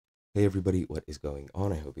Hey everybody, what is going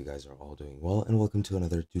on? I hope you guys are all doing well and welcome to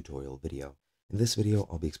another tutorial video. In this video,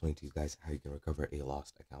 I'll be explaining to you guys how you can recover a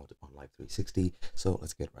lost account on Life360, so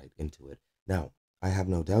let's get right into it. Now, I have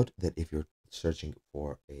no doubt that if you're searching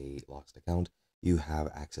for a lost account, you have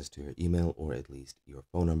access to your email or at least your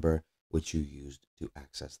phone number, which you used to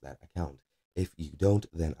access that account. If you don't,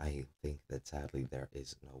 then I think that sadly there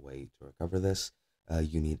is no way to recover this.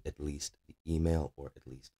 You need at least the email or at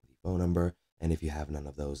least the phone number, and if you have none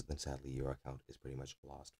of those, then sadly your account is pretty much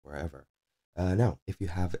lost forever. Now, if you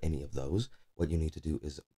have any of those, what you need to do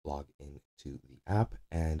is log into the app,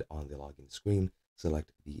 and on the login screen,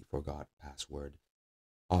 select the forgot password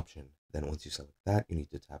option. Then once you select that, you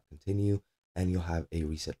need to tap continue, and you'll have a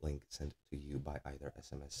reset link sent to you by either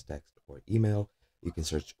SMS, text, or email. You can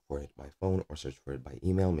search for it by phone or search for it by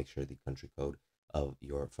email. Make sure the country code of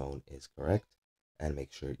your phone is correct, and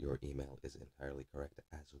make sure your email is entirely correct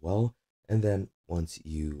as well. And then once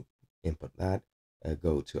you input that,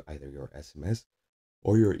 go to either your SMS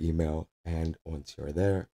or your email. And once you're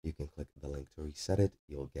there, you can click the link to reset it.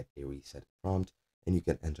 You'll get a reset prompt and you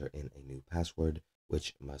can enter in a new password,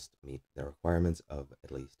 which must meet the requirements of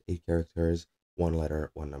at least 8 characters, one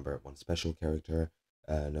letter, one number, one special character,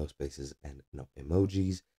 no spaces and no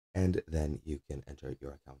emojis. And then you can enter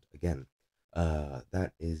your account again.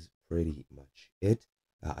 That is pretty much it.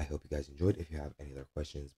 I hope you guys enjoyed. If you have any other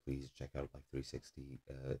questions, please check out Life360,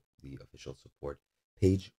 the official support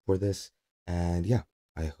page for this. And yeah,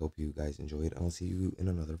 I hope you guys enjoyed. I'll see you in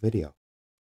another video.